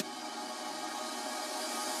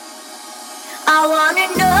I wanna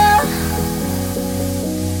know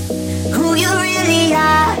who you really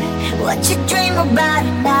are, what you dream about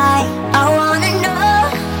at night. I wanna know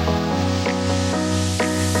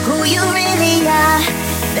who you really are,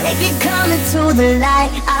 baby, come into the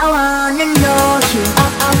light. I wanna know you.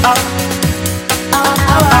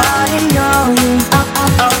 I wanna know you.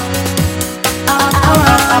 I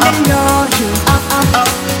wanna know you.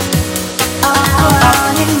 I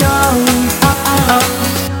wanna know you. I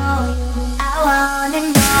wanna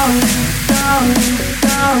know you.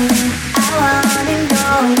 I wanna know you. I wanna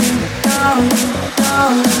know you.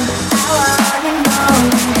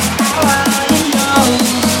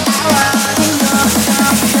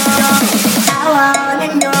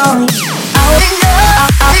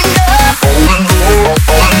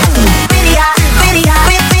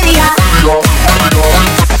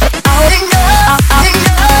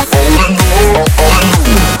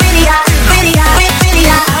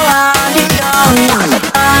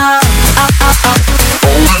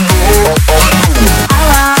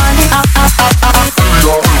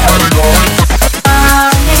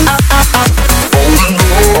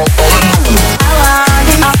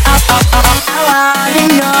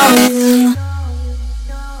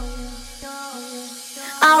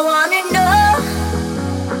 I wanna know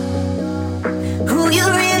who you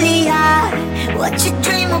really are, what you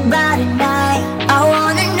dream about at night. I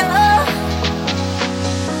wanna know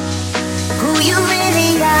who you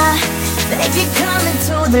really are, baby, come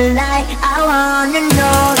into the light. I wanna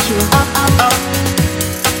know you.